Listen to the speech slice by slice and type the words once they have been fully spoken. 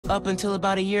Up until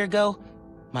about a year ago,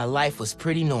 my life was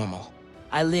pretty normal.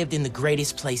 I lived in the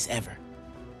greatest place ever.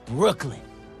 Brooklyn.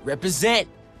 Represent.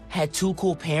 Had 2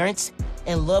 cool parents,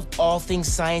 and loved all things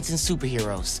science and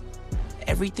superheroes.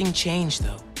 Everything changed,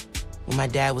 though, when my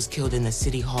dad was killed in the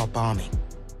City Hall bombing.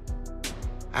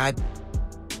 I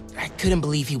couldn't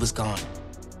believe he was gone.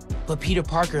 But Peter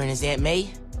Parker and his Aunt May,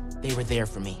 they were there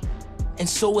for me. And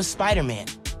so was Spider-Man,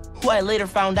 who I later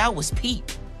found out was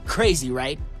Pete. Crazy,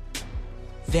 right?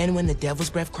 Then when the Devil's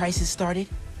Breath crisis started,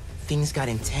 things got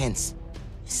intense.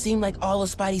 It seemed like all of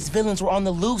Spidey's villains were on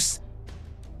the loose.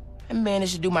 I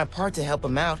managed to do my part to help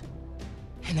him out.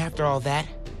 And after all that,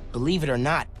 believe it or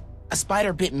not, a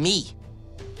spider bit me.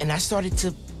 And I started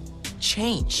to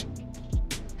change.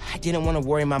 I didn't want to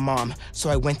worry my mom, so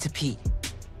I went to Pete.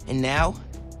 And now,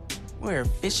 we're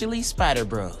officially Spider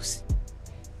Bros.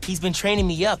 He's been training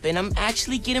me up, and I'm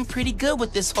actually getting pretty good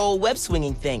with this whole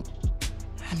web-swinging thing.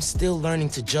 I'm still learning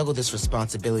to juggle this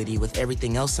responsibility with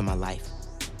everything else in my life.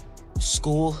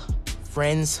 School,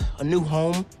 friends, a new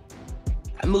home.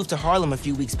 I moved to Harlem a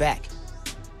few weeks back.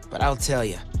 But I'll tell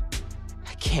you,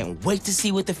 I can't wait to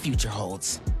see what the future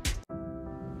holds.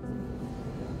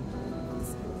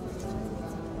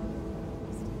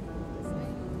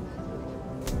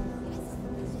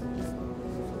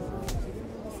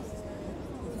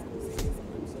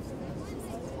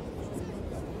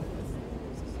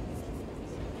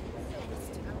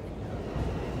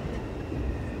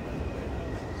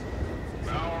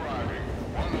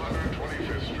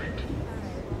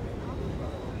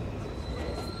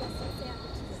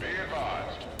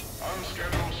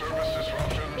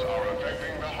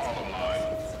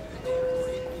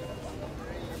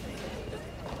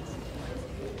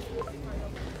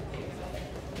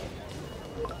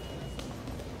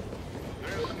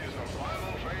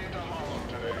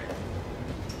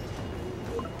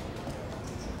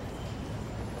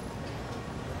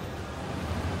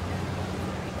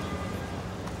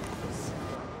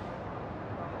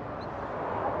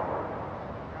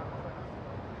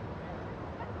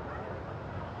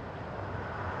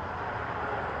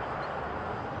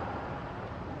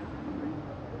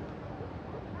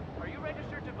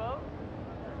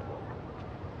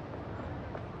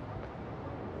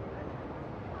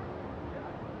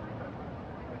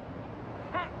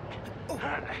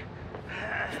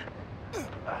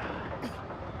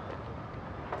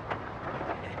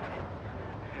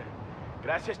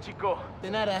 Gracias, chico. De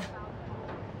nada.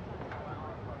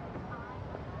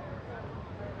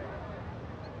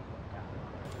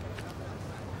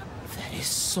 That is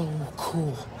so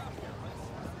cool.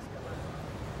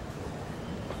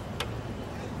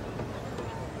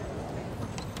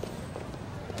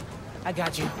 I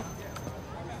got you.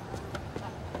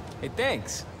 Hey,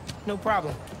 thanks. No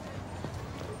problem.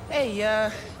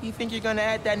 Hey, you think you're gonna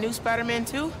add that new Spider-Man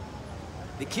too?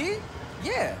 The kid?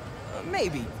 Yeah,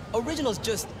 maybe. Original's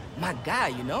just my guy,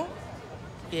 you know?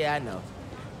 Yeah, I know.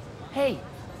 Hey,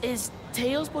 is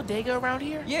Teo's Bodega around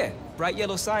here? Yeah, bright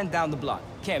yellow sign down the block.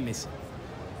 Can't miss it.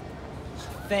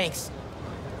 Thanks.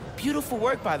 Beautiful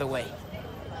work, by the way.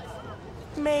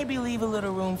 Maybe leave a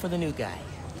little room for the new guy,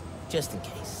 just in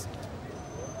case.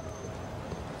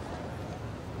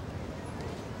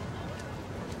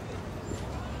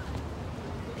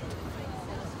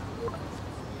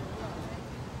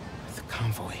 The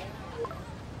convoy.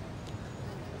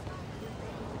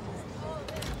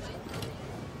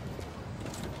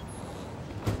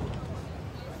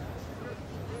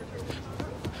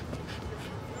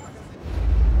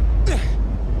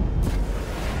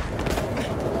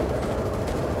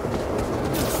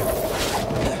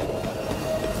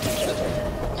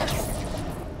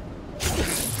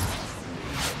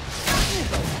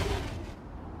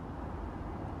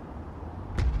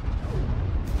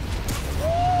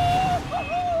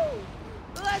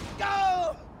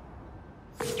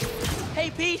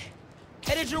 Pete,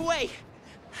 headed your way.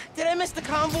 Did I miss the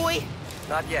convoy?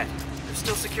 Not yet. They're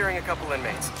still securing a couple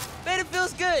inmates. Bet it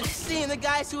feels good, seeing the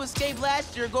guys who escaped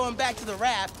last year going back to the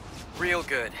raft. Real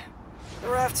good. The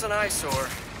raft's an eyesore.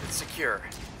 It's secure.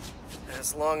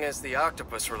 As long as the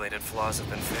octopus-related flaws have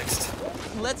been fixed.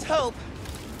 Let's hope.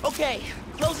 Okay,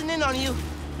 closing in on you.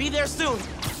 Be there soon.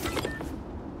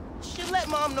 Should let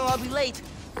Mom know I'll be late.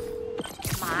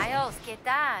 Miles, ¿qué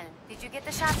tal? Did you get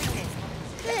the shopping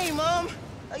list? Hey, Mom.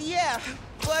 Yeah,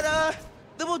 but,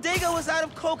 the bodega was out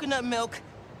of coconut milk.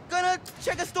 Gonna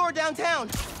check a store downtown.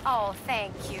 Oh,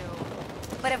 thank you.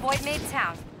 But avoid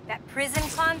Midtown. That prison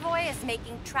convoy is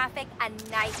making traffic a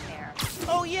nightmare.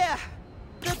 Oh, yeah.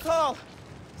 Good call.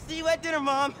 See you at dinner,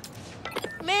 Mom.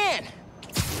 Man,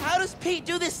 how does Pete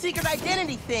do this secret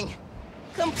identity thing?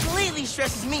 Completely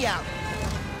stresses me out.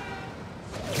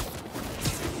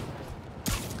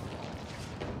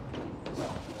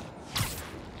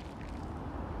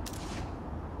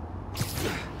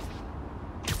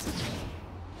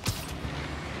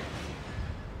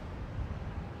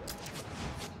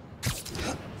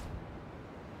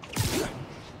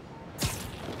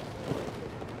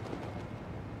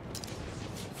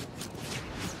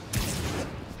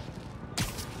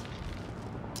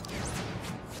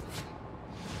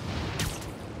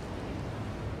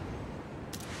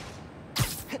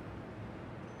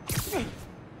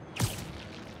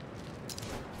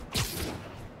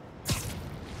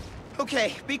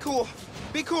 Okay, be cool.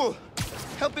 Be cool.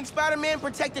 Helping Spider-Man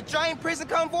protect a giant prison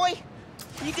convoy?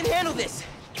 You can handle this.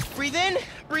 Breathe in,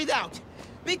 breathe out.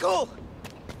 Be cool.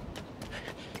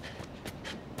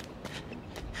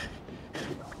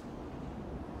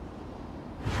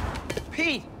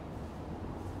 Pete!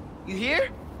 You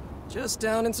here? Just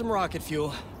down in some rocket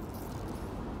fuel.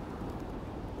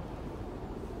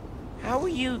 How are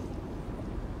you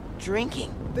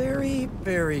drinking? Very,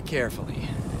 very carefully.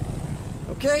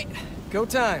 Okay, go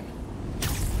time.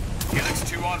 Helix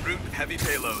 2 en route with heavy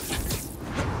payload.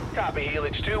 Copy,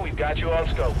 Helix 2. We've got you on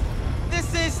scope.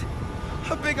 This is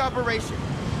a big operation.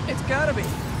 It's gotta be.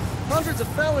 Hundreds of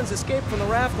felons escaped from the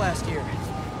raft last year.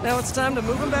 Now it's time to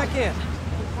move them back in.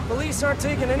 Police aren't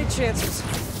taking any chances,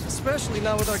 especially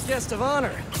not with our guest of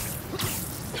honor.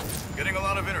 Getting a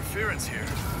lot of interference here.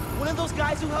 One of those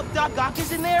guys who helped Doc Ock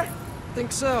is in there?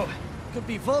 Think so. Could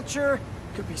be Vulture,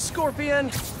 could be Scorpion,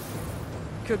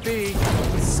 could be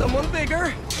someone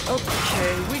bigger.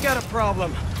 Okay, we got a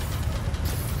problem.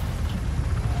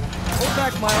 Hold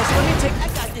back, Miles. Let me take... I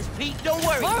got this, Pete. Don't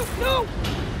worry. Miles, no!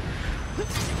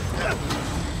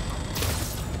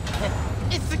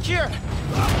 It's secure.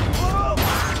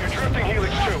 You're drifting,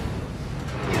 Helix 2.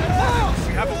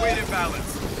 We have a weight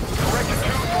imbalance. Corrected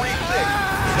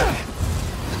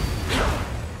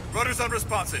 236. Rudder's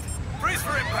unresponsive. Brace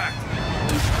for impact.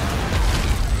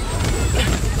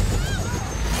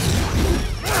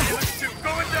 Helix 2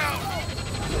 going down.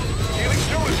 Helix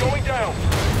 2 is going down.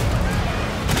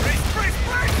 Brace, brace,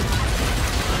 brace!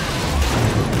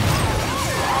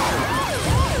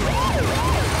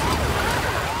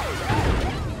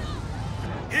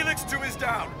 Helix 2 is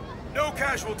down. No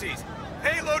casualties.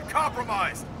 Payload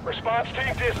compromised. Response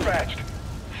team dispatched.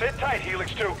 Sit tight,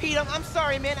 Helix 2. Pete, I'm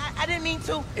sorry, man. I didn't mean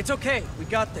to. It's okay. We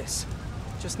got this.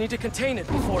 Just need to contain it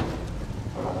before...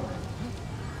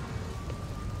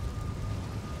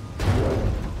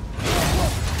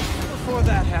 Before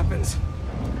that happens.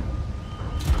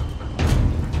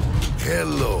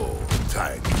 Hello,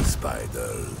 tiny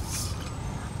spiders.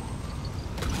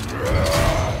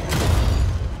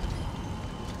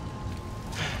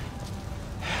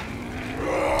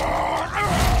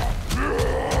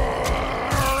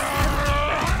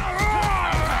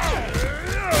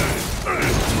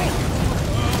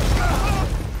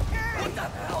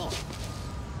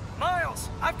 Miles,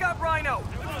 I've got Rhino,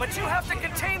 but you have to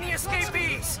contain the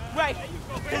escapees. Right.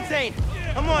 Contain.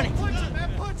 I'm on it.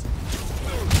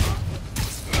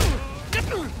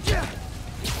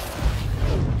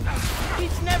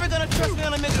 He's never gonna trust me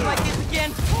on a mission like this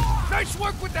again. Nice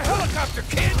work with the helicopter,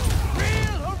 kid.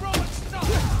 Real heroic stuff.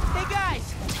 Hey,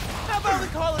 guys. How about we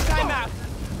call a timeout?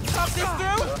 Talk this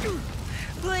through?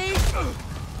 Please?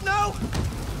 No?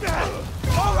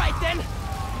 All right, then.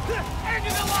 End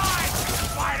of the line,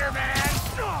 Spider-Man.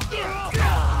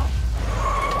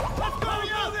 Let's go,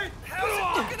 Yogi. How's it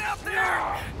looking out there?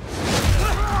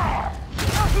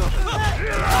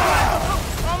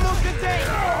 Almost contained.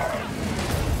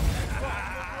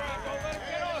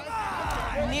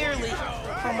 Nearly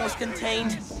almost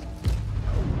contained.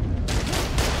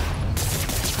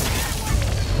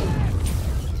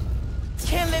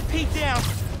 Can't let Pete down.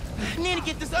 I need to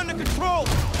get this under control.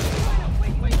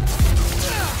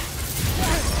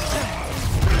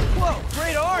 Whoa,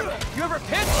 great arm! You ever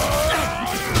pitch?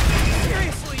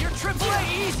 Seriously, you're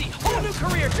AAA easy! Whole new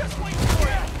career, just wait for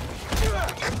it!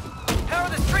 How are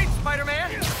the streets,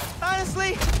 Spider-Man?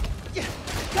 Honestly,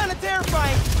 kind of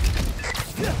terrifying.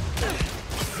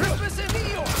 Christmas in New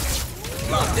York!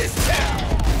 Love this town!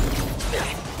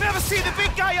 Never seen the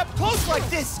big guy up close like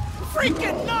this!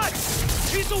 Freaking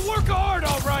nuts! He's a work of art,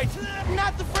 all right.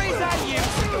 Not the phrase I use.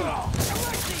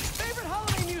 Alexi, favorite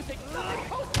holiday music! Something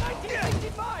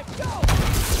post-1965, go!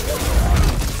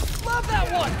 Love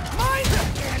that one! Mine!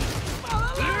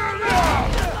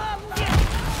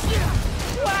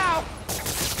 Wow!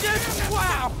 Just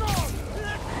wow!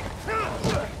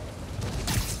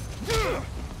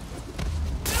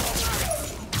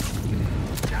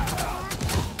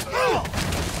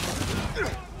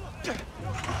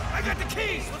 I got the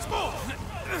keys. Let's move.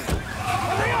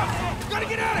 Hurry up! Gotta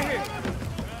get out of here.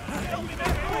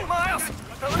 Miles,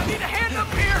 I need a hand up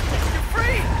here! You're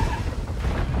free!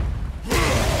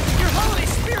 Your holiday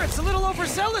spirit's a little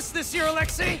overzealous this year,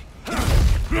 Alexei!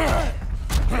 Man.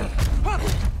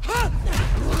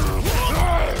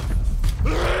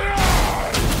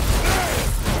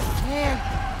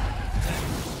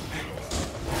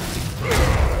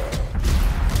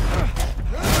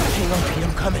 Hang on, Pete,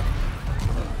 I'm coming.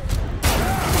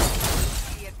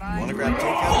 Wanna grab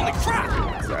takeout? Holy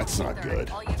crap! That's not good.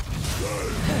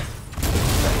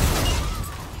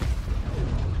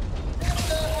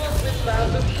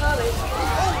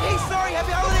 Oh, hey, sorry,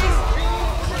 happy holidays!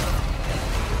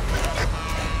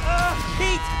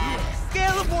 Pete,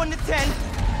 scale of 1 to 10.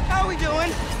 How we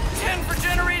doing? 10 for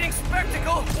generating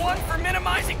spectacle, 1 for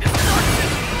minimizing destruction.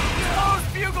 Tomorrow's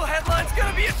Bugle headline's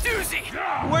gonna be a doozy.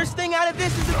 Worst thing out of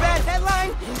this is a bad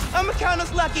headline. I'ma count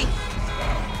us lucky.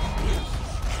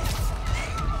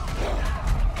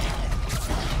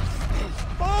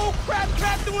 Oh, crap,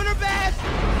 doing her bad.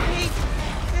 Pete,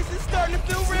 this is starting to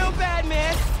feel real bad,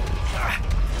 man.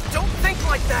 Don't think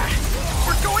like that.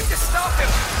 We're going to stop him,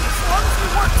 as long as we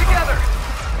work together.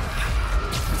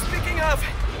 Speaking of,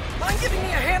 mind giving me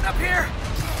a hand up here?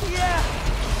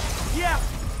 Yeah,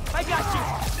 I got you.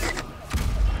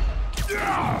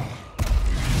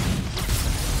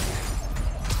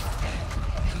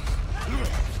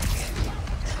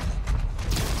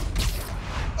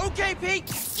 Okay, Pete.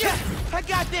 Yeah, I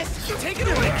got this. Take it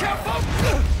away, Capo!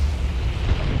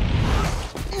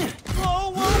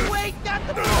 Whoa, wait, not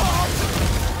the ball!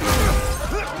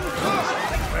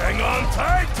 Hang on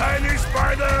tight, tiny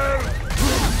spider!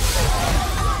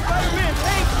 Spider-Man,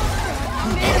 hey!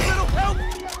 Need a little help!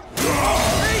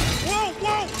 Hey! Whoa!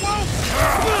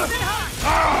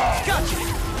 Gotcha!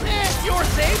 And you're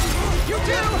safe! You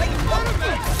too! Make fun of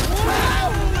me! Wow!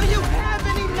 Do you have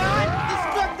any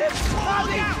non-destructive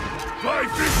hobbies? Fly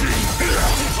fishing!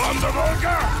 On the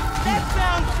Volga! That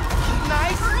sounds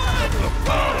nice! The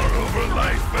power over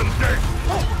life and death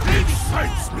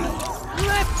excites me!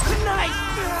 Left tonight!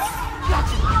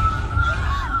 Gotcha!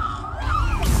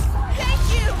 Thank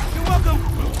you! You're welcome!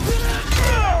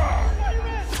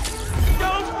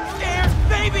 Don't scare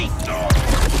babies!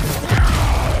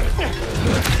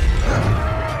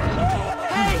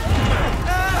 Hey!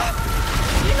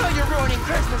 You know you're ruining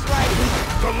Christmas, right?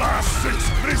 The last 6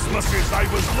 Christmases I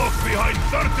was locked behind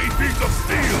 30 feet of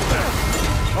steel.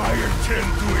 I intend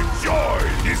to enjoy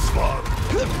this one.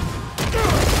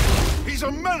 He's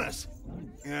a menace.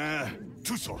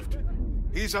 Too soft.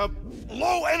 He's a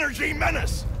low-energy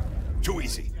menace. Too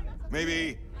easy.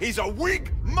 Maybe he's a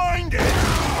weak-minded.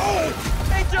 Oh!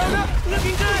 Hey, Jonah!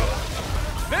 Looking good!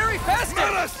 Very festive!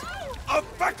 Menace! A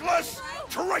feckless,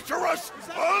 treacherous,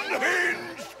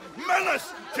 unhinged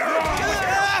menace!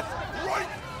 Right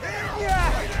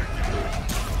here!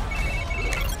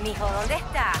 Mijo, ¿dónde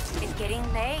está? It's getting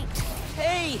late.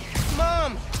 Hey,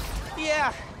 Mom!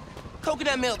 Yeah,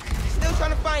 coconut milk. Still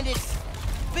trying to find it.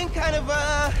 Been kind of,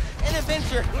 an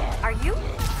adventure. Are you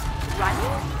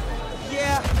running?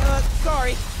 Yeah,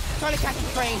 sorry. Trying to catch a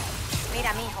train.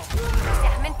 Mira, mijo, no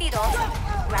seas mentiroso.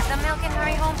 Grab the milk and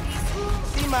hurry home, please.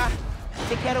 Sí, Ma.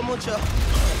 Te quiero mucho.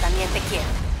 Yo también te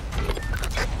quiero.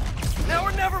 Now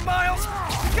or never, Miles!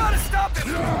 We gotta stop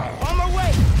him! On my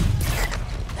way!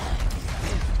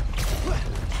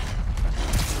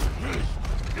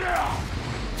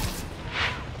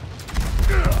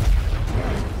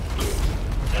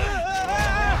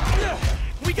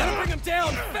 We gotta bring him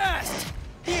down, fast!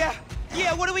 Yeah,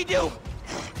 what do we do?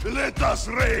 Let us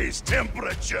raise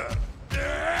temperature. Oh,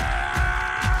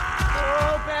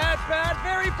 bad,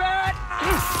 very bad!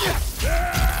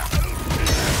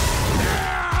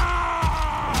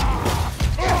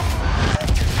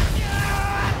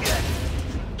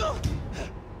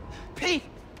 Pete,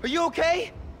 are you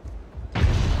okay?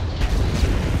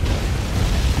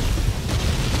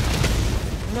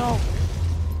 No.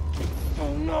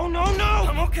 Oh, no!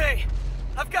 I'm okay.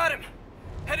 I've got him.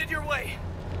 Headed your way.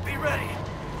 Be ready.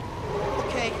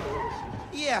 Okay.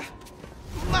 Yeah.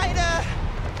 Might,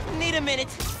 need a minute.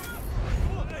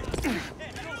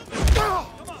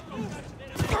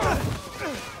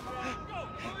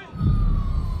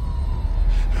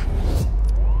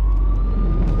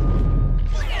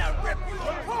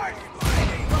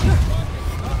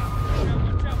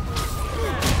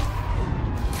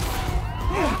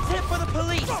 Tip for the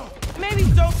police. Maybe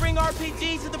don't bring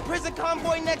RPGs to the prison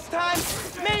convoy next time.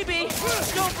 Maybe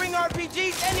don't bring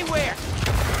RPGs anywhere.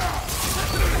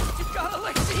 You got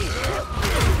Alexei!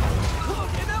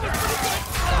 Okay, that was pretty good!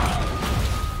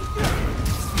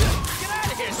 Get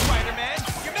out of here, Spider-Man!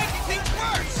 You're making things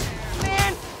worse!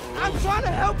 Man, I'm trying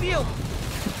to help you.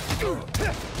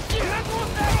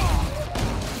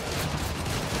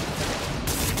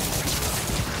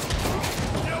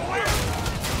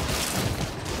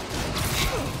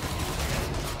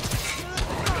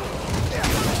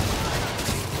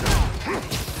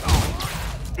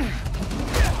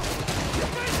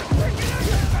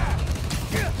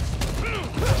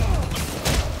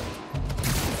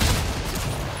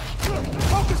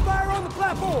 Focus fire on the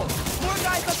platform! More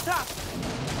guys up top.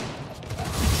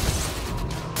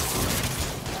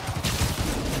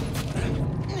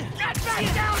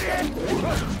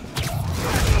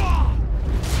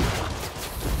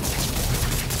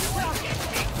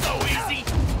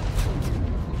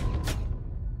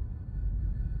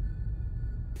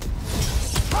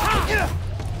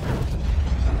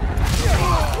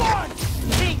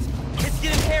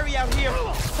 out here.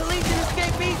 Police and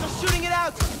escapees are shooting it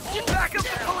out. Back up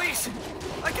the police!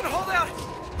 I can hold out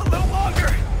a little longer!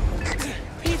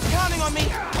 He's counting on me.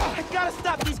 I gotta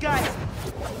stop these guys.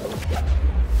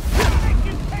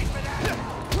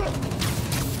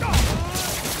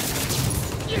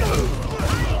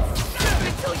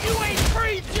 Until you ain't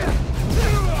free!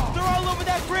 They're all over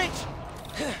that bridge!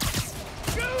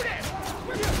 Shoot it!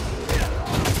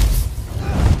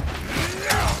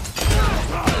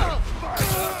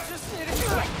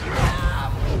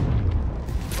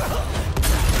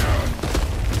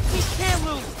 He can't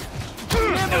lose! He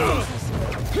never loses!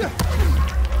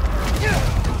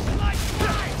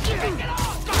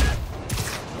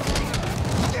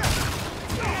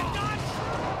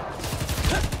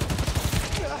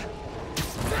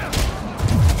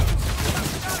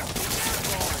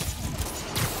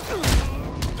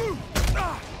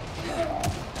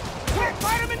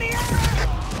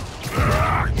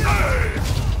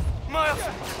 Miles,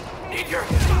 need your...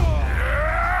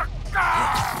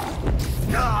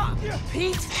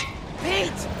 Pete!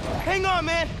 Pete! Hang on,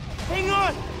 man! Hang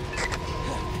on!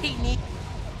 Pete need...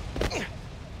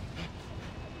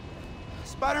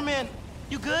 Spider-Man,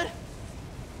 you good?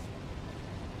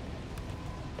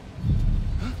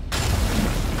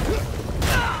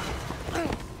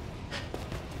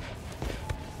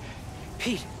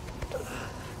 Pete!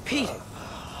 Pete!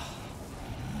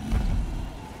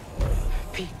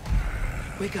 Pete!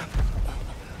 Wake up!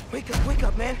 Wake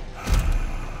up, man!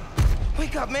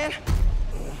 Wake up, man!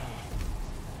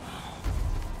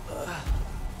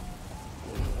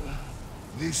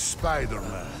 This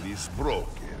Spider-Man is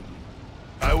broken.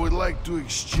 I would like to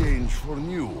exchange for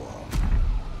new one.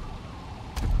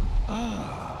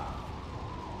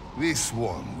 This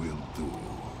one will do.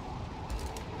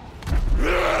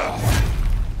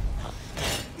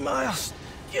 Miles,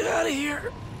 get out of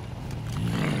here.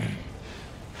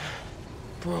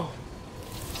 Bro.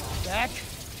 Back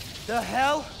the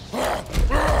hell?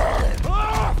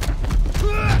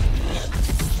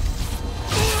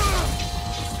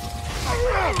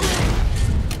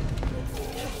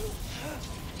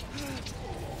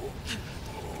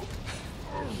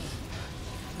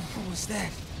 What was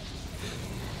that?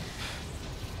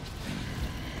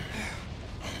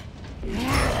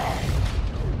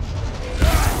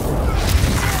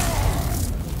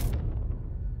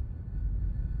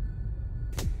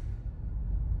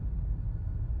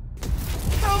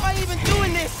 How am I even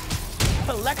doing this?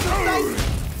 Electrocyte?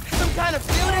 Some kind of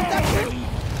field induction?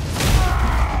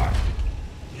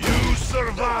 You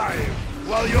survive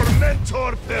while your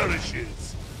mentor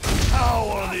perishes.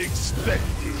 How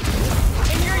unexpected.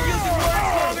 And you're using words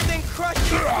longer than crush and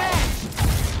smash!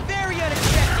 Very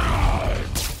unexpected!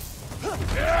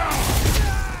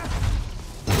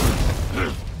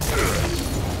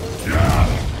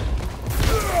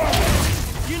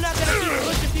 You're not gonna keep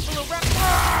pushing people around!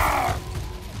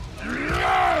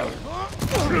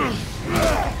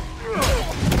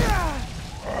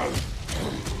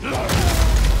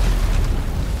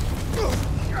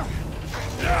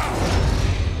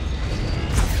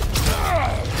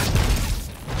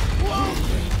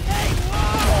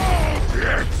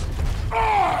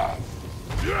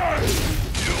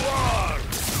 You are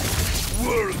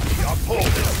worthy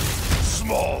opponent,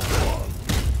 small one.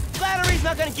 Flattery's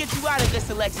not gonna get you out of this,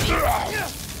 Alexei.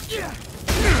 You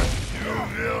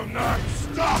will not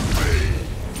stop me.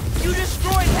 You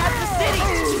destroyed half the city!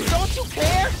 Don't you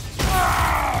care?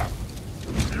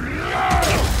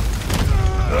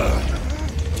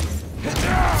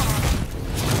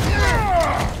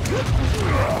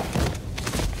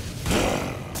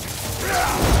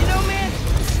 You know, man,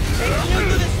 taking you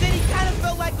through the city kind of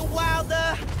felt like a wild,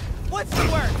 what's the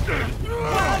word?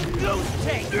 Wild goose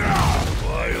chase!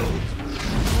 Wild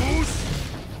goose?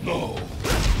 No.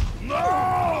 No!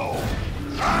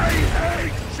 I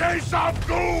hate chase of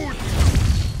goose!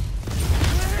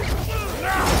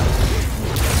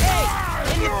 Hey,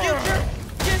 in the future,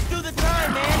 just do the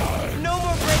time, man. No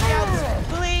more breakouts,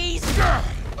 please.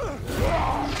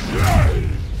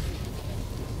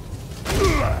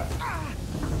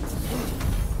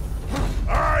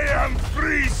 I am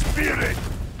free spirit.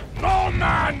 No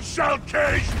man shall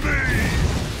cage me.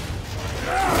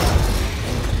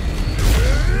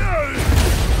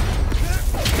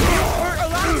 You hurt a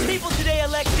lot of people today,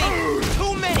 Alexei.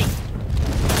 Too many.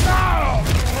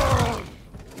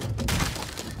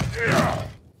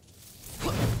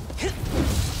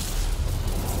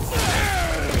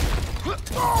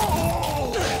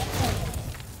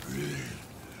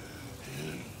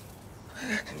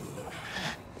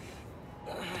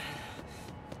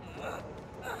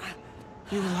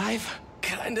 You alive?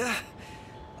 Kinda.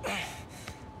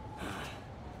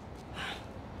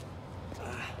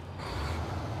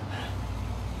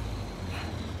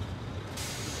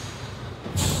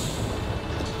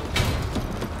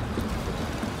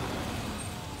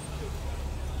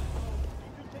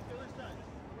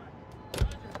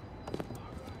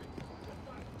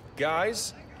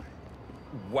 Guys,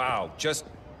 wow, just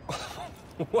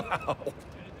wow.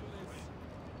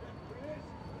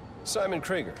 Simon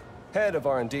Krieger, head of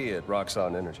R&D at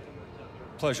Roxxon Energy.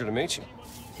 Pleasure to meet you.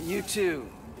 You too.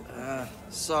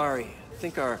 Sorry. I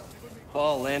think our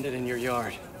ball landed in your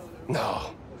yard.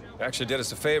 No, actually did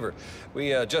us a favor.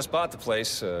 We just bought the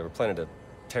place. We're planning to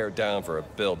tear it down for a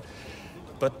build.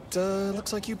 But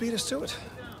looks like you beat us to it.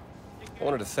 I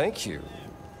wanted to thank you,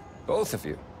 both of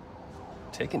you.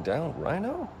 Taking down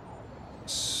Rhino?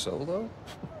 Solo?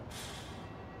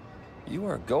 You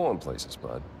are going places,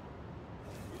 bud.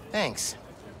 Thanks.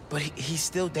 But he's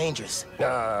still dangerous.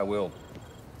 Nah, we'll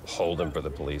hold him for the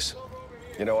police.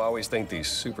 You know, I always think these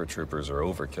super troopers are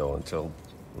overkill until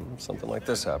something like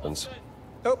this happens.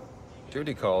 Oh,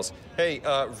 duty calls. Hey,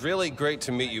 really great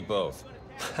to meet you both.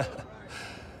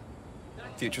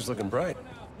 Future's looking bright.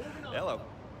 Hello.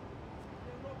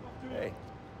 Hey.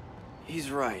 He's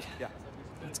right. Yeah.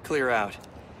 Let's clear out.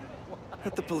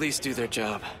 Let the police do their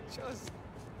job.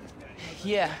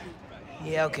 Yeah.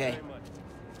 Yeah, okay.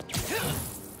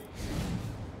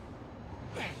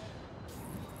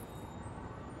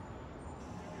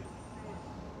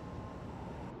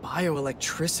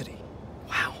 Bioelectricity.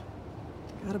 Wow.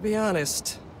 Gotta be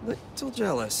honest, little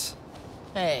jealous.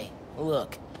 Hey,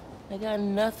 look. I got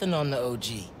nothing on the OG.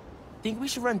 Think we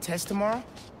should run tests tomorrow?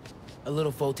 A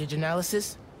little voltage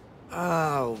analysis?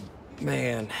 Oh,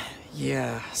 man.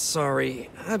 Yeah, sorry.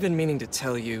 I've been meaning to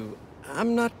tell you,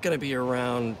 I'm not gonna be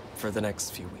around for the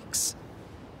next few weeks.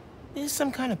 Is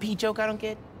some kind of pee joke I don't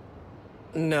get?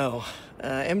 No.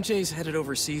 MJ's headed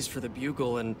overseas for the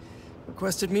Bugle and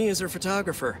requested me as her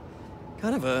photographer.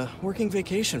 Kind of a working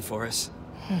vacation for us.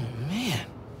 Oh, man.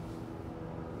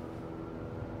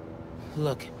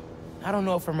 Look, I don't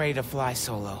know if I'm ready to fly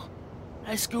solo.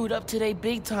 I screwed up today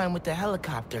big time with the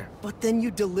helicopter. But then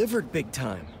you delivered big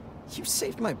time. You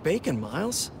saved my bacon,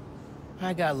 Miles.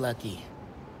 I got lucky.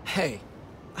 Hey,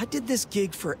 I did this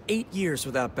gig for 8 years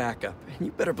without backup, and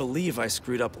you better believe I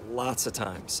screwed up lots of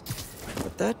times.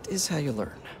 But that is how you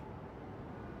learn.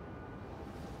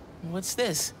 What's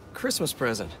this? Christmas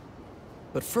present.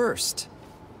 But first,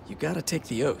 you gotta take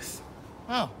the oath.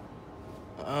 Oh.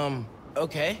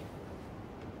 Okay.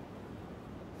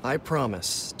 I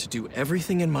promise to do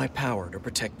everything in my power to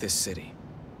protect this city.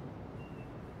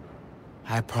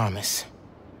 I promise.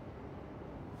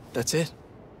 That's it.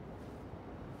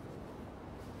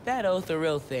 That oath a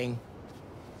real thing?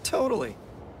 Totally.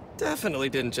 Definitely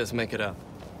didn't just make it up.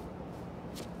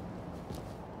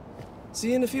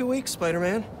 See you in a few weeks,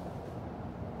 Spider-Man.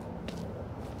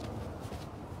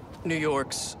 New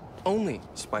York's only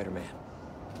Spider-Man.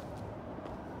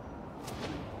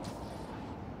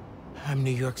 I'm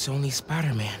New York's only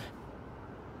Spider-Man.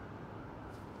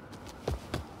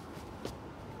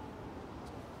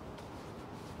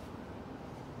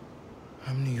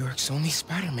 I'm New York's only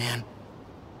Spider-Man.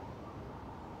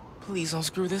 Please don't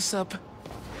screw this up.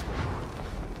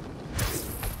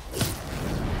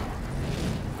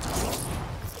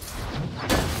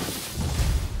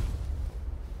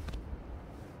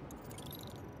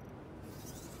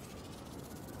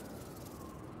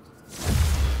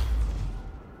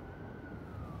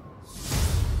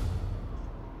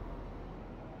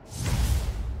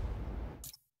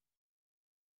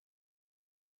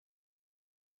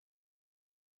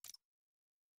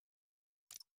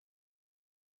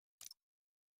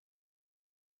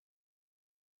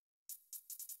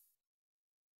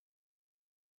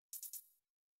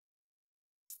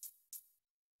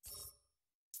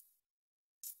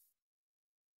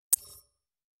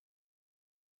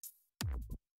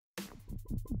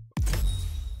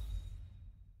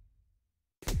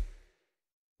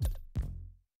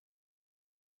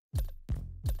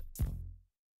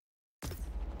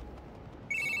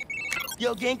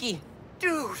 Yo, Genki.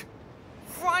 Dude!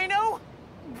 Rhino?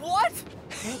 What?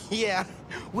 Yeah.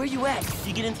 Where you at?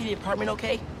 You get into the apartment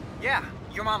okay? Yeah,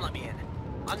 your mom let me in.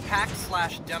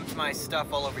 Unpacked/dumped my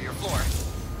stuff all over your floor.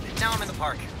 Now I'm in the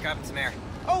park, grabbing some air.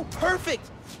 Oh, perfect!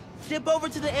 Dip over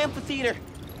to the amphitheater.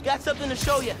 Got something to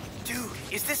show you. Dude,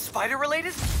 is this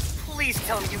spider-related? Please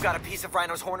tell me you got a piece of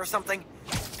Rhino's horn or something.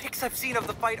 Pics I've seen of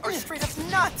the fight are straight up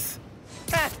nuts.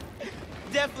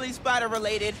 Definitely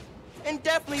spider-related. And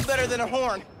definitely better than a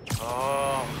horn.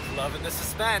 Oh, loving the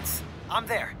suspense. I'm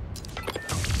there.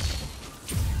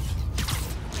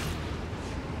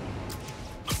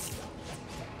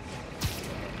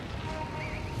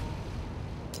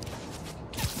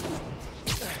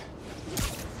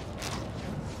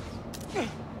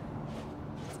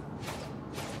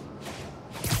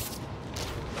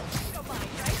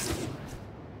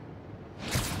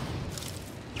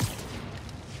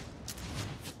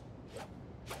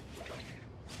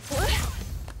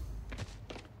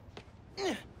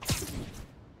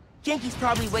 Yankee's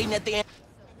probably waiting at the end.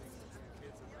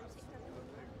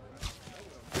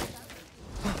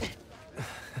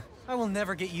 I will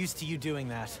never get used to you doing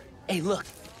that. Hey, look.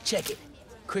 Check it.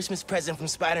 Christmas present from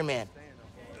Spider-Man.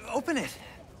 Open it.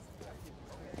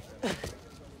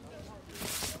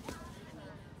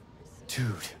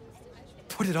 Dude,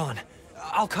 put it on.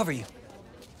 I'll cover you.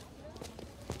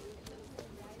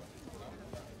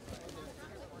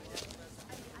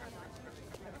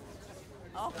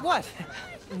 What?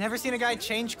 Never seen a guy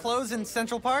change clothes in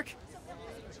Central Park?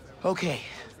 Okay.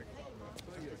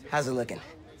 How's it looking?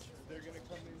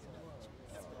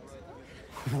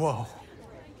 Whoa.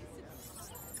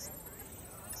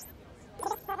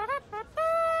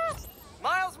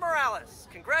 Miles Morales,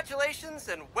 congratulations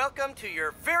and welcome to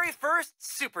your very first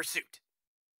super suit.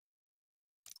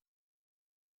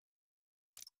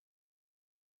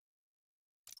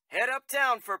 Head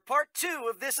uptown for part 2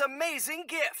 of this amazing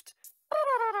gift.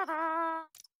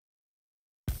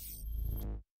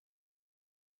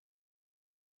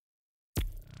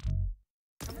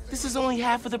 This is only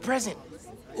half of the present.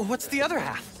 What's the other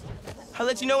half? I'll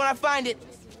let you know when I find it.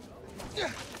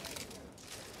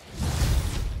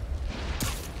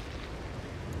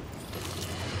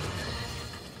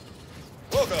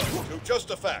 Welcome to Just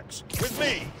the Facts, with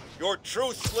me, your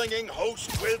truth-slinging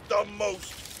host with the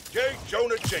most, J.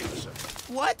 Jonah Jameson.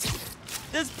 What?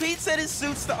 Does Pete said it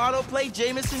suits the autoplay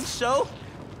Jameson's show?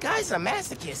 Guy's a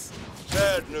masochist.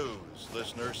 Sad news,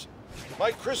 listeners.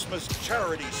 My Christmas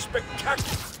charity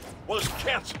spectacular was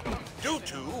canceled due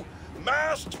to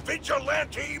masked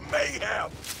vigilante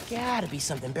mayhem. Gotta be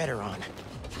something better on.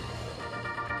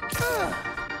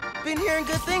 Been hearing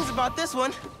good things about this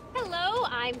one. Hello,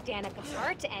 I'm Danica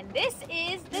Hart, and this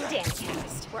is the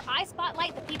Dancast, where I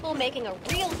spotlight the people making a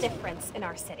real difference in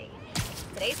our city.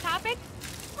 Today's topic?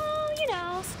 Oh, you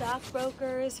know,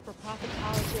 stockbrokers, for-profit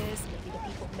colleges, maybe the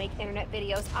people who make internet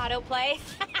videos autoplay.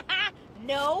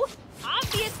 No,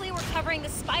 obviously we're covering the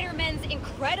Spider-Man's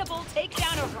incredible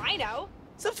takedown of Rhino.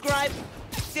 Subscribe.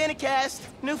 Danicast,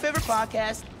 new favorite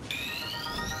podcast.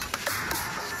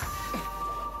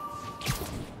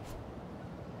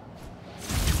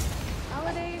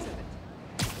 Holidays.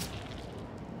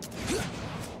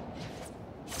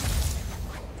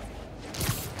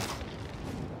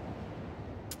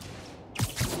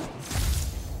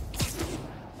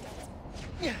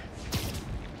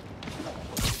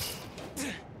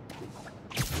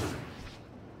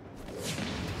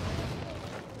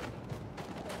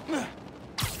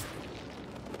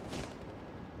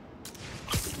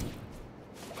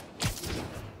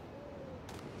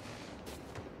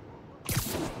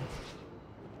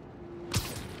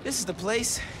 This is the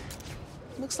place.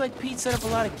 Looks like Pete set up a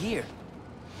lot of gear.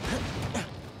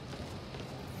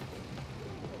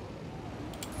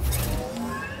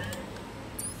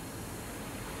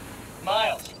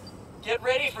 Miles, get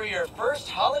ready for your first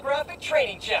holographic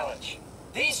training challenge.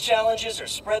 These challenges are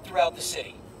spread throughout the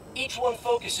city. Each one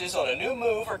focuses on a new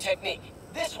move or technique.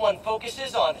 This one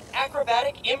focuses on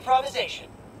acrobatic improvisation.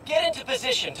 Get into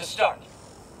position to start.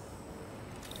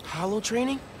 Holo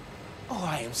training? Oh,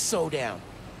 I am so down.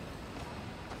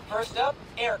 First up,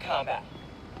 air combat.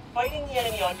 Fighting the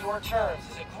enemy on your terms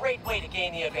is a great way to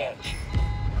gain the advantage.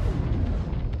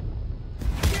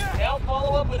 Now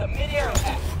follow up with a mid-air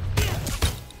attack.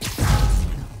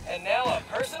 And now a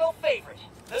personal favorite,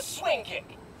 the swing kick.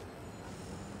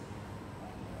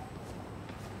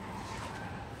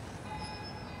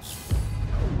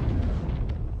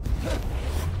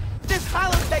 This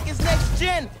holotech is next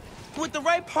gen. With the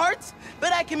right parts,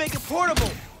 bet I can make it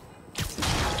portable.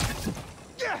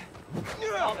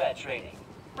 Combat training.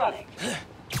 Running.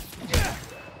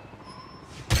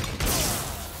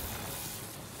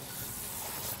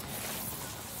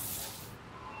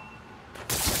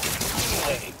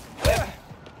 Simulating. Whip.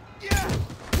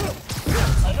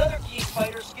 Another key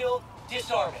fighter skill,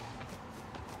 disarming.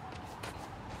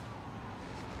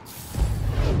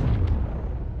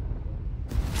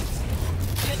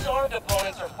 Disarmed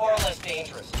opponents are far less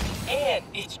dangerous. And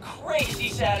it's crazy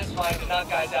satisfying to knock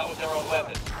guys out with their own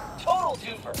weapons. Total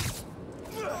twofer.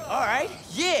 All right,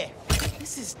 yeah.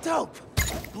 This is dope.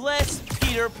 Bless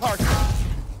Peter Parker.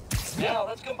 Now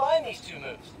let's combine these two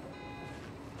moves.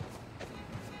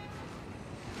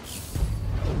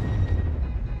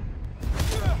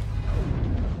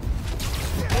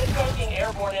 Head-dunking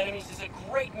airborne enemies is a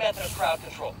great method of crowd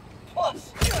control.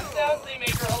 Plus, the sounds they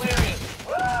make are hilarious.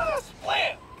 Ah,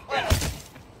 splam! Clam!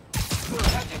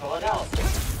 Technical analysis.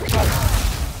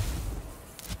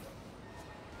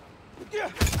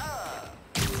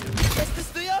 Is this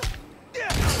the up?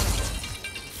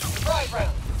 Drive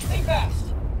round. Think fast.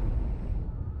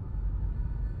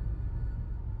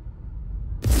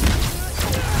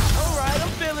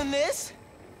 than this.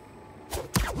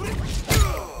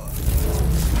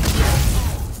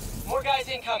 More guys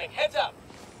incoming. Heads up.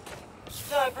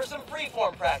 Time for some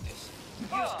freeform practice.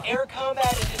 Use air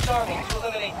combat and disarming to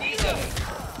eliminate these enemies.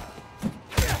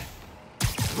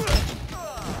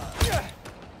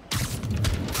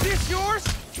 This yours?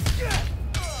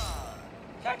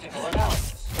 Tactical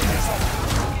analysis.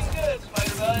 Looking good,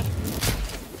 Spider-Bud.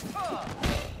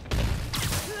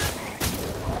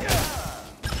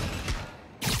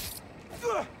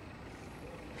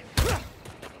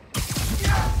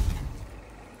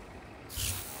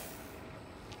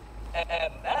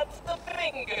 And that's the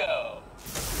bingo.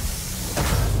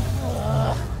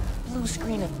 Blue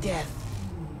screen of death.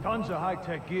 Tons of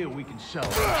high-tech gear we can sell.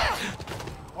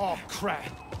 Oh, crap.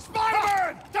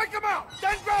 Spider-Man! Take him out!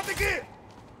 Then grab the gear!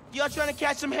 Y'all trying to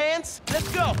catch some hands? Let's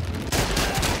go.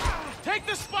 Take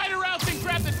the spider out and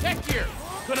grab the tech gear.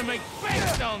 Gonna make bank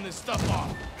selling this stuff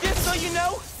off. Just so you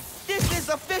know, this is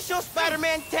official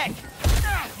Spider-Man tech.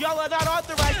 Y'all are not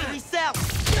authorized to resell.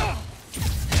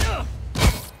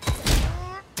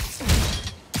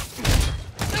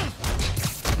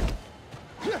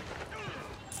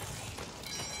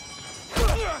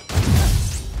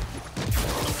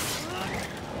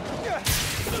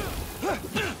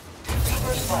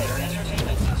 Spider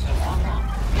Entertainment System online.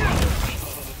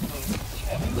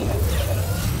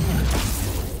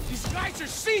 These guys are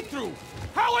see-through.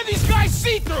 How are these guys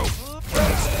see-through?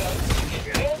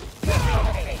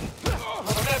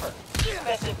 Remember,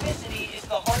 specificity is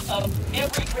the heart of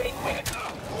every great win.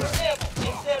 For example,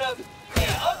 instead of, hey,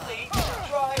 ugly,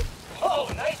 try, oh,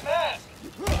 nice mask.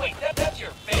 Wait, that's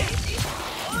your face?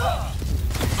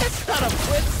 That's not a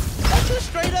flip. That's a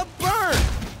straight up burn.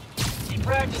 Keep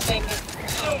practicing.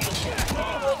 Soon you'll be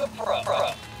like a pro.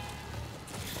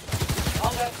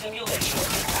 Combat simulation.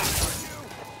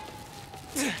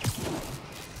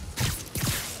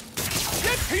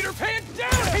 Get Peter Pan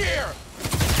down here!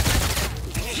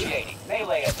 Initiating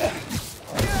melee attack.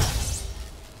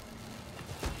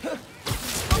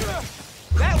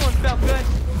 That one felt good.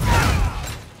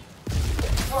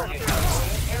 Target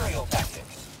aerial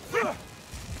tactics.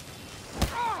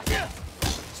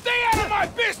 Stay out of my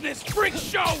business, freak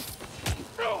show!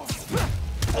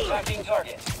 Attacking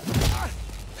target.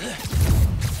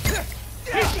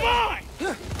 He's mine!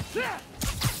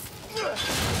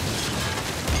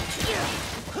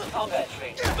 Combat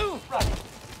training. Right.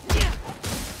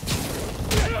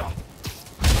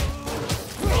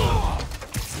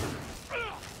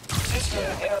 System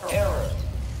error.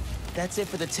 That's it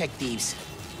for the tech thieves.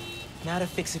 Now to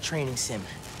fix a training sim.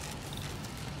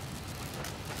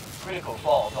 Critical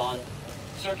fault on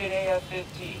circuit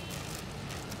AF-15.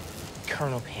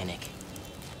 Kernel panic.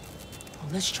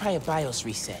 Well, let's try a BIOS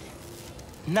reset.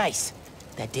 Nice.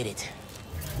 That did it.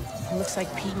 Looks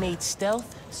like Pete made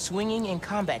stealth, swinging, and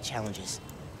combat challenges.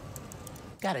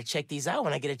 Gotta check these out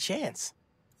when I get a chance.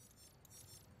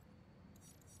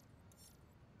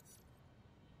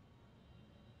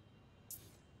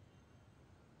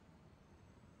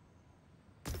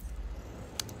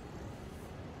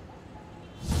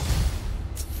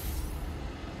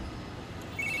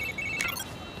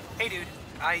 Hey dude,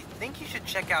 I think you should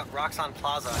check out Roxxon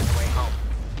Plaza on your way home.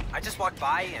 I just walked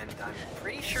by and I'm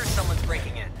pretty sure someone's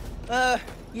breaking in.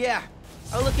 Yeah.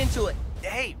 I'll look into it.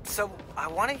 Hey, so I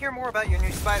want to hear more about your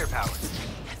new spider powers.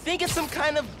 I think it's some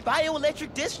kind of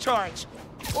bioelectric discharge.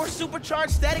 Or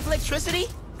supercharged static electricity.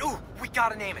 Ooh, we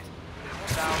gotta name it.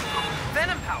 How about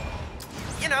Venom Power?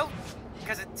 You know,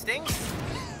 because it stings.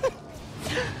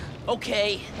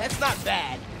 Okay, that's not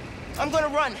bad. I'm gonna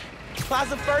run.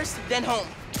 Plaza first, then home.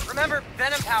 Remember,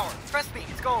 Venom Power. Trust me,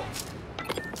 it's gold.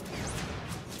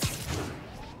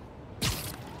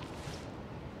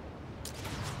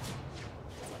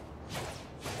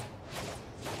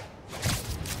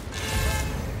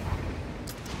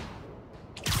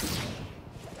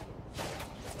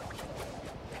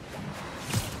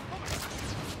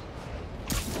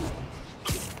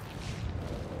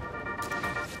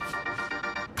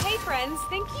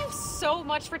 Thank you so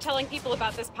much for telling people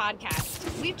about this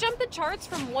podcast. We've jumped the charts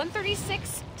from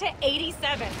 136 to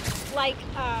 87. Like,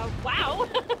 wow.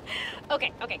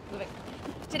 Okay, moving.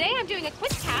 Today I'm doing a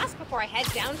quick task before I head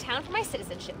downtown for my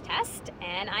citizenship test,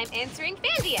 and I'm answering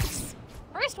fan DMs.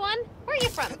 First one, where are you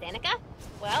from, Danica?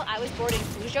 Well, I was born in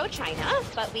Fuzhou, China,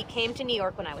 but we came to New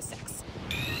York when I was 6.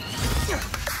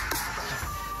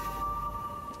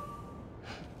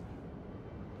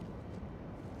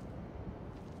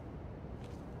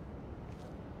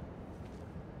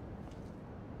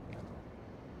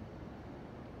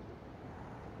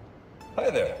 Hi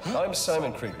there, I'm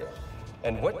Simon Krieger,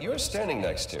 and what you're standing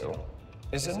next to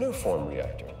is a new form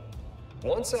reactor.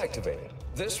 Once activated,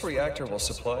 this reactor will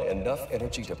supply enough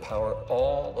energy to power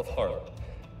all of Harlem.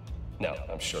 Now,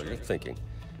 I'm sure you're thinking,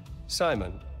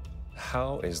 Simon,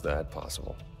 how is that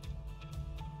possible?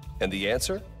 And the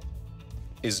answer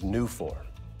is Nuform.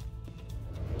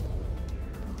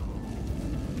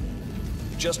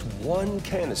 Just one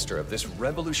canister of this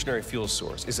revolutionary fuel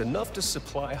source is enough to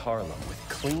supply Harlem with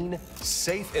clean,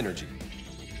 safe energy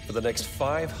for the next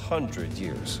 500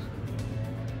 years.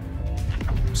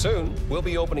 Soon, we'll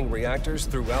be opening reactors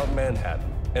throughout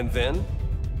Manhattan, and then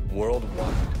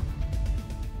worldwide.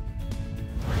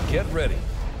 Get ready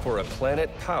for a planet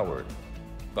powered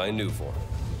by Nuform.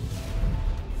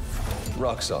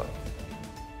 Roxxon,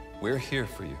 we're here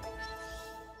for you.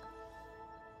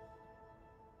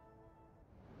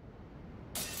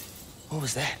 What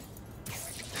was that?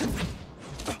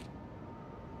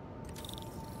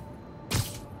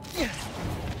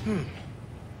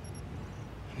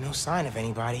 No sign of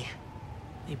anybody.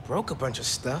 They broke a bunch of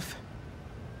stuff.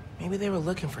 Maybe they were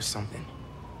looking for something.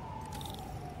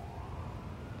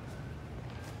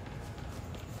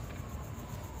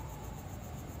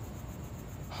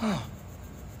 Huh.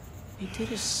 They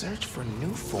did a search for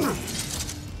Nuform.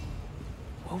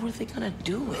 What were they gonna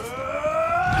do with it?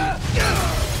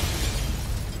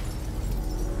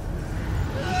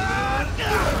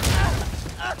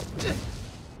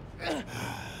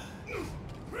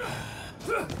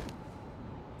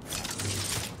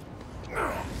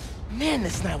 Man,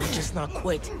 this night would just not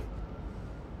quit.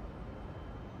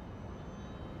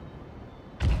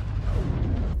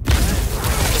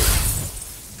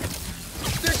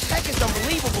 Their tech is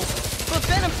unbelievable, but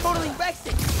Venom totally wrecks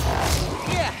it.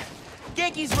 Yeah,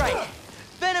 Genki's right.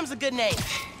 Venom's a good name.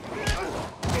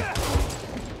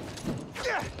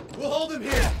 We'll hold him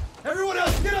here. Everyone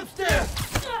else, get upstairs.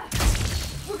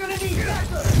 We're gonna need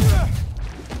backup.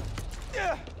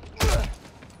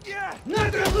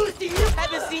 Not gonna lose to you.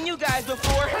 Haven't seen you guys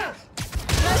before.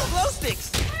 Nice glow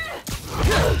sticks.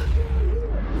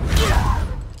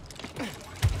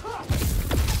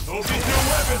 Hope these new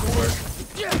weapons work.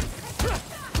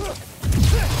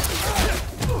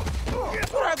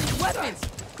 What are these weapons?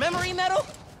 Memory metal?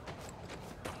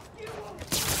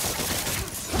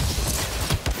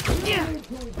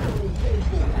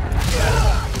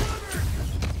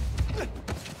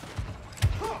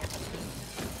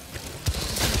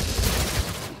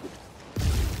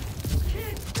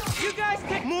 You guys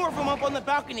pick more of them up on the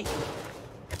balcony.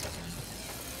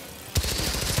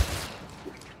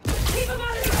 Keep him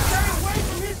out of here. Stay away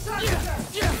from his side.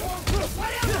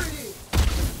 Whatever it is.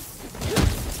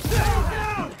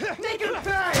 Down. Make him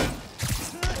pay.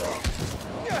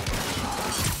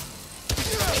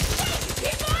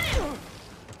 Keep on him.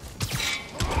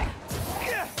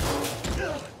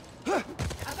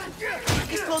 I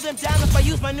can slow them down if I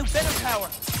use my new Venom power.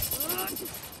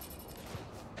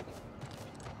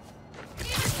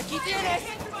 I keep doing it.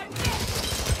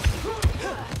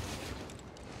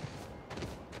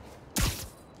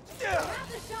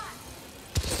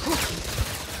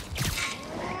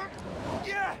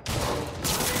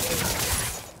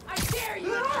 I dare you.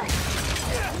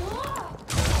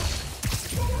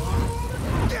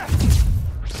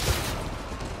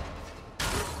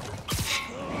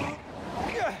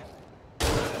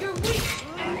 You're weak,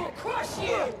 and we'll crush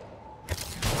you.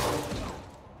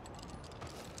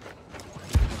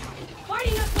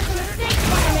 Fighting us was a mistake,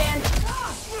 Spider-Man.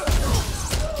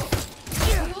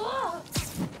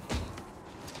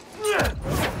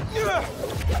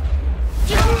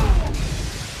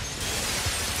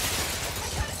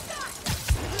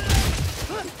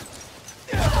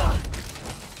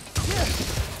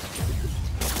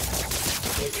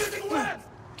 He's using webs.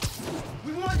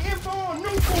 We want info on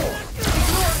Nuform.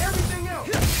 Ignore everything else.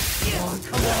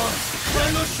 Come on.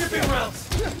 Find those shipping routes.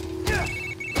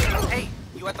 Hey,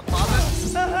 you at the plaza?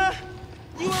 Uh-huh.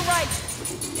 You were right.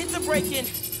 It's a break-in.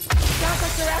 Sounds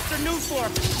like they're after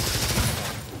Nuform.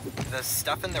 The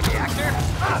stuff in the reactor?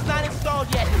 It's not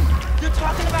installed yet. They're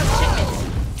talking about shipments.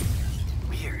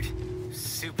 Weird.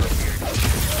 Super weird.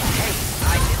 Hey,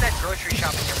 I did that grocery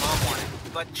shopping your mom wanted,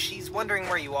 but she's wondering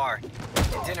where you are.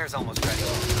 Dinner's almost ready.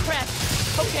 Crap.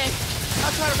 Okay.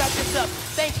 I'll try to wrap this up.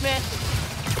 Thanks, man.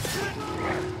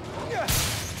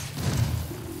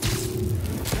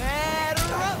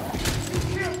 Batter up. You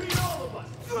can't beat all of us.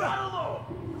 Not alone.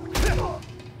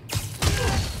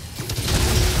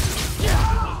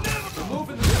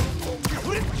 Moving the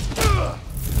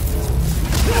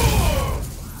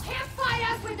Can't fight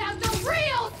us without the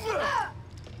reals!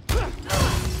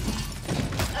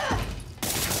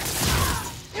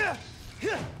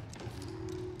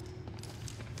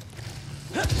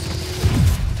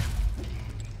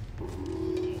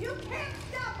 You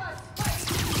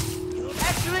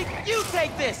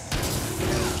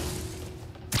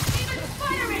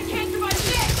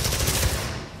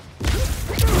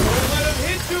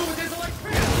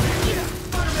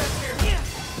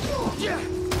Get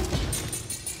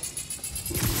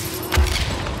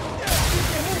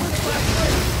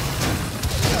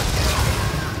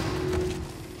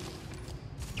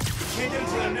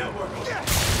into the network.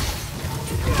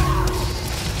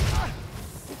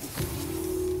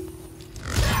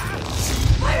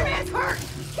 Spider-Man's hurt!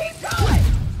 Keep going!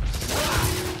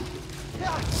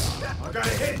 I got a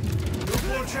hit. New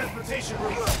flow transportation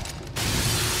route.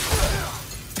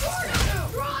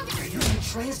 Using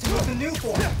trains to move the new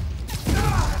form.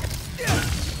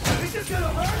 This is gonna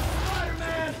hurt,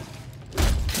 Spider-Man!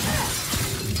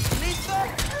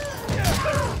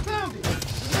 Found it!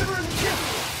 Delivering the ship!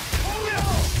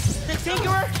 The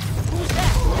Tinkerer? Who's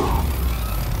that?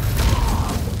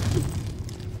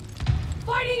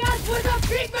 Fighting us with a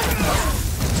treatment!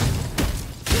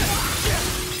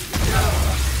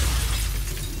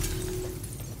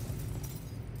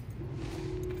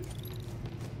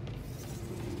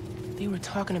 They were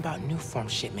talking about new form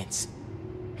shipments.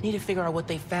 I need to figure out what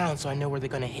they found so I know where they're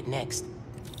gonna hit next.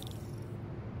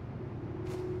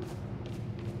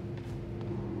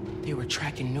 They were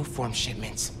tracking new form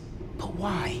shipments. But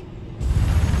why?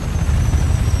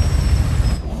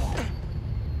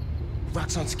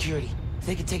 Roxxon security.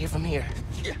 They can take it from here.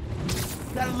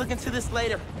 Gotta look into this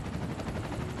later.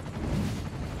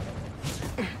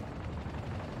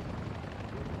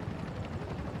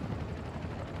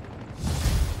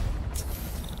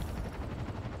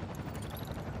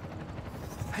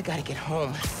 I gotta get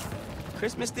home.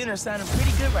 Christmas dinner sounding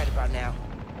pretty good right about now.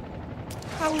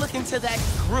 I'll look into that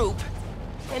group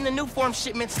and the new form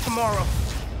shipments tomorrow.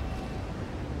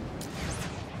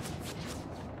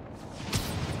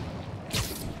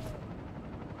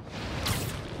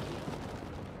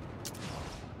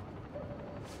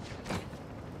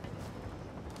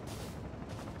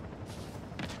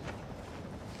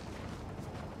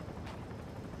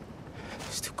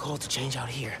 It's too cold to change out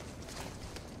here.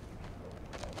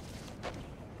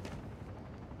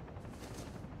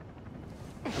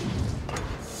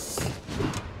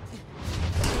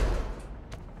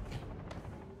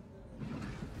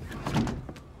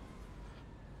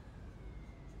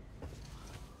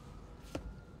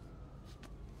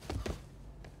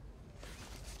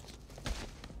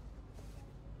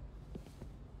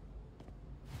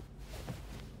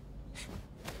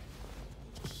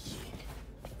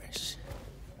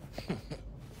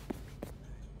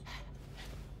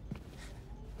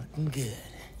 Good.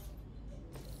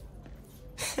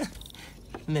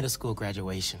 Middle school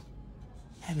graduation.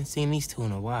 Haven't seen these two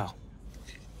in a while.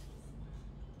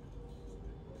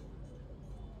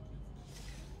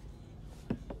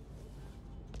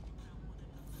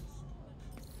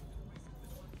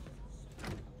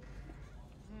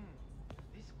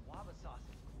 This guava sauce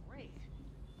is great.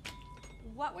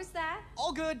 What was that?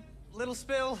 All good. Little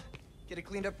spill. Get it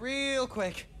cleaned up real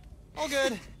quick. All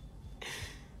good.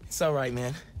 It's all right,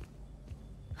 man.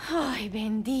 Ay,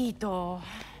 bendito.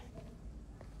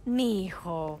 Mi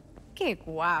hijo. Qué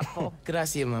guapo.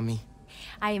 Gracias, mami.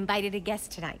 I invited a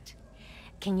guest tonight.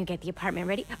 Can you get the apartment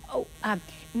ready? Oh,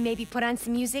 maybe put on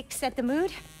some music, set the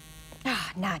mood?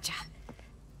 Ah, Naja.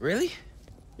 Really?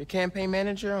 Your campaign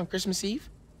manager on Christmas Eve?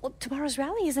 Well, tomorrow's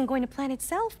rally isn't going to plan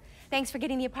itself. Thanks for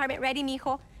getting the apartment ready,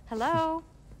 mijo. Hello?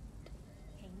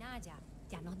 Hey, Naja.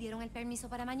 ¿Ya nos dieron el permiso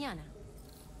para mañana?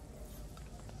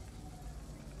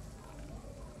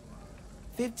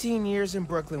 15 years in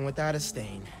Brooklyn without a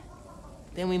stain.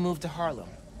 Then we moved to Harlem.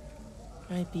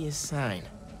 Might be a sign.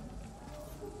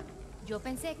 Yo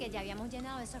pensé que ya habíamos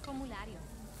llenado esos formularios.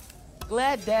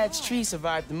 Glad Dad's tree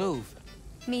survived the move.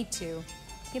 Me too.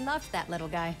 He loved that little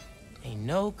guy. Ain't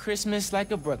no Christmas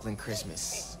like a Brooklyn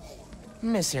Christmas.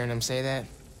 Miss hearing him say that.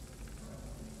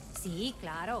 Sí,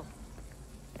 claro.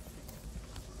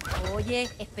 Oye,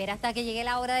 espera hasta que llegue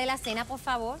la hora de la cena, por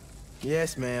favor.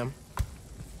 Yes, ma'am.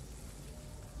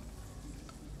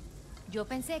 Yo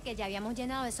pensé que ya habíamos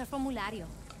llenado esos formularios.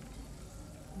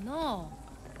 No.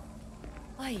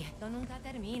 Ay, esto nunca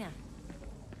termina.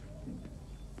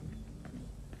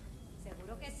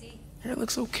 Seguro que sí. Hair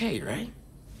looks okay, right?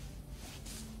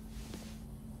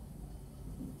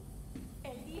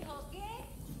 ¿Él dijo qué?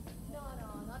 No,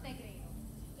 no te creo.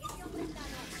 Ese hombre está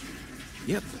loco.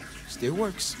 Yep, still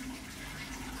works.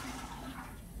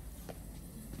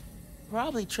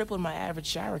 Probably tripled my average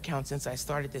shower count since I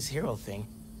started this hero thing.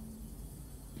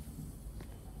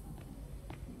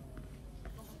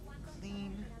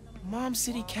 Mom's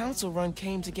city council run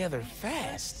came together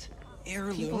fast.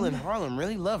 People in Harlem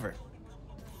really love her.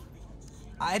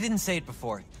 I didn't say it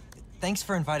before. Thanks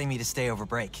for inviting me to stay over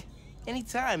break.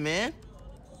 Anytime, man.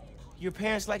 Your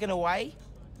parents like in Hawaii?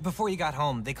 Before you got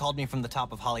home, they called me from the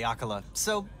top of Haleakala,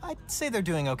 so I'd say they're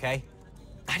doing okay.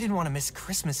 I didn't want to miss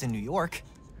Christmas in New York.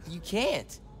 You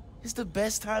can't. It's the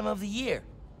best time of the year.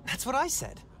 That's what I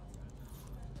said.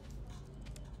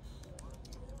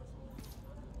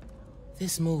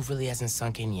 This move really hasn't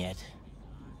sunk in yet.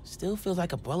 Still feels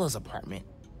like Abuela's apartment,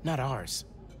 not ours.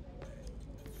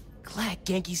 Glad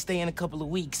Genki's staying a couple of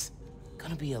weeks.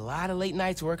 Gonna be a lot of late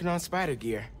nights working on spider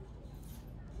gear.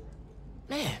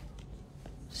 Man,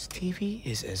 this TV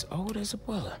is as old as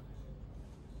Abuela.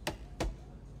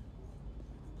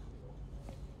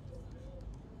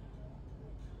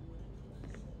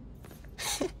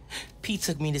 Pete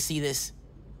took me to see this.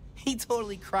 He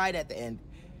totally cried at the end.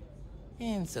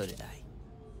 And so did I.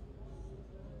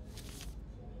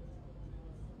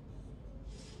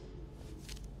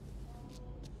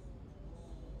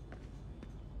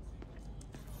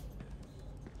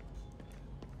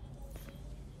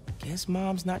 Guess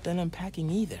Mom's not done unpacking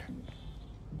either.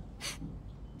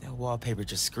 That wallpaper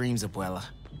just screams Abuela.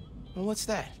 Well, what's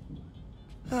that?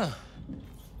 Huh.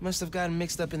 Must have gotten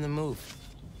mixed up in the move.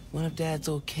 One of Dad's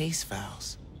old case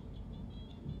files.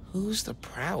 Who's the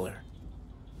Prowler?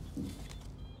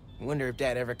 Wonder if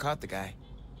Dad ever caught the guy.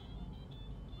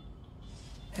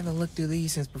 Haven't looked through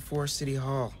these since before City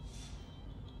Hall.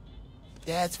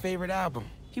 Dad's favorite album.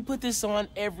 He put this on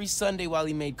every Sunday while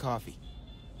he made coffee.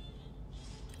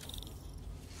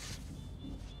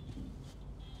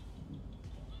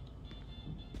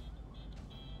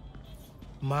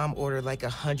 Mom ordered like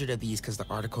 100 of these because the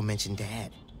article mentioned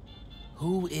Dad.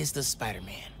 Who is the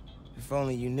Spider-Man? If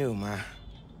only you knew, Ma.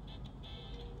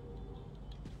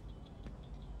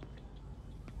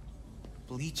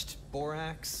 Bleached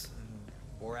borax,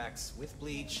 borax with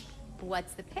bleach.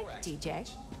 What's the pick, Borax. DJ?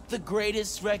 The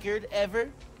greatest record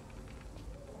ever?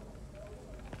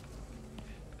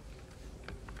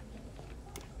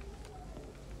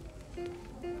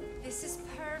 This is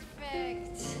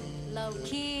perfect.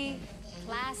 Low-key,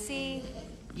 classy.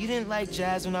 You didn't like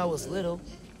jazz when I was little.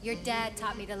 Your dad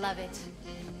taught me to love it.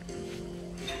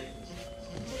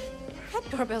 That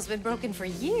doorbell's been broken for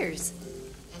years.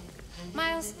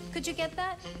 Miles, could you get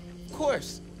that? Of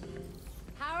course.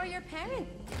 How are your parents?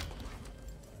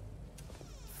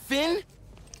 Finn?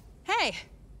 Hey,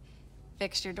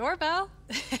 fixed your doorbell.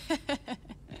 It's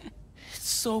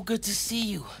so good to see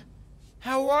you.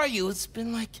 How are you? It's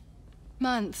been like...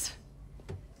 months.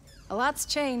 A lot's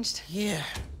changed. Yeah,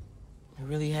 it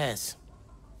really has.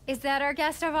 Is that our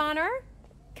guest of honor?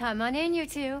 Come on in, you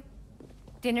two.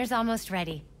 Dinner's almost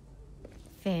ready.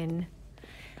 Finn,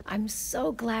 I'm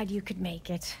so glad you could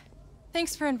make it.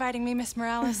 Thanks for inviting me, Miss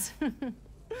Morales.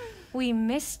 We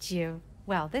missed you.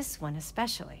 Well, this one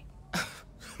especially.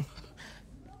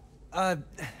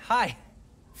 Hi.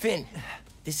 Finn,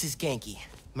 this is Genki,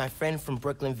 my friend from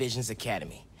Brooklyn Visions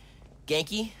Academy.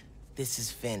 Genki, this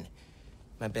is Finn,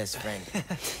 my best friend.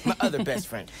 My other best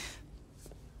friend.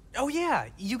 Oh yeah,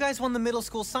 you guys won the middle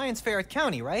school science fair at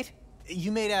County, right?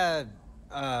 You made a,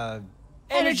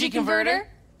 Energy converter?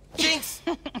 Jinx!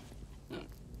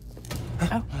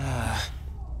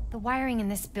 The wiring in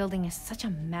this building is such a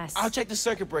mess. I'll check the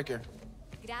circuit breaker.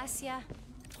 Gracias.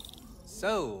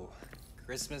 So,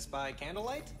 Christmas by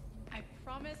candlelight? I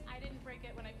promise I didn't break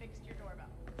it when I fixed your doorbell.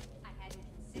 I hadn't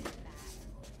considered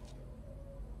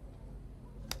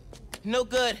that. No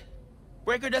good.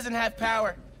 Breaker doesn't have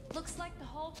power. Looks like the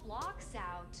whole block's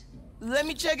out. Let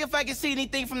me check if I can see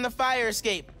anything from the fire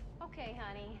escape. Okay,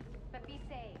 honey, but be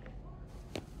safe.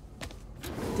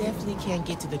 Definitely can't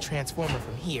get to the transformer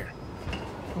from here.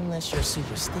 Unless you're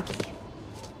super sticky.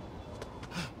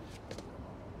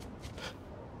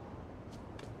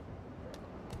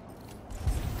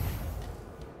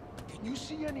 Can you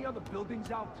see any other buildings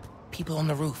out? People on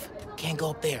the roof. Can't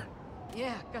go up there.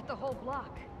 Yeah, got the whole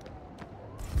block.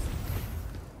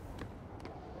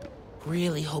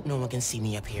 Really hope no one can see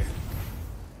me up here.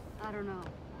 I don't know.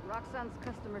 Roxxon's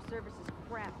customer service is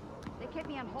crap. They kept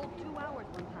me on hold 2 hours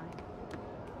one time.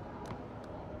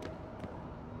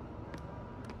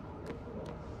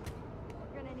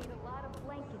 We're gonna need a lot of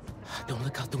blankets. Don't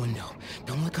look out the window.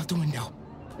 Don't look out the window.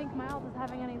 Think Miles is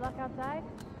having any luck outside?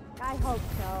 I hope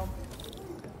so.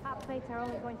 Hot plates are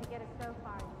only going to get us so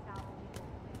far in South.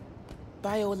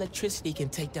 Bioelectricity can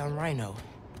take down Rhino.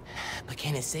 But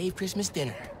can it save Christmas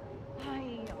dinner?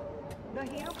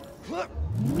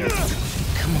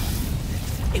 Come on.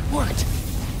 It worked.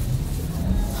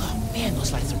 Oh man,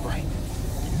 those lights are bright.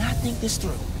 Did not think this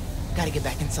through. Gotta get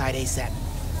back inside ASAP.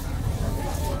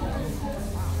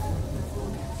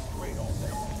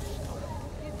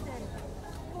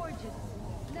 Gorgeous.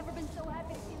 Never been so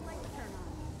happy to see lights turn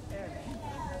on. And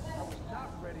I was not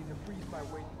ready to freeze my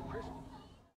way through Christmas.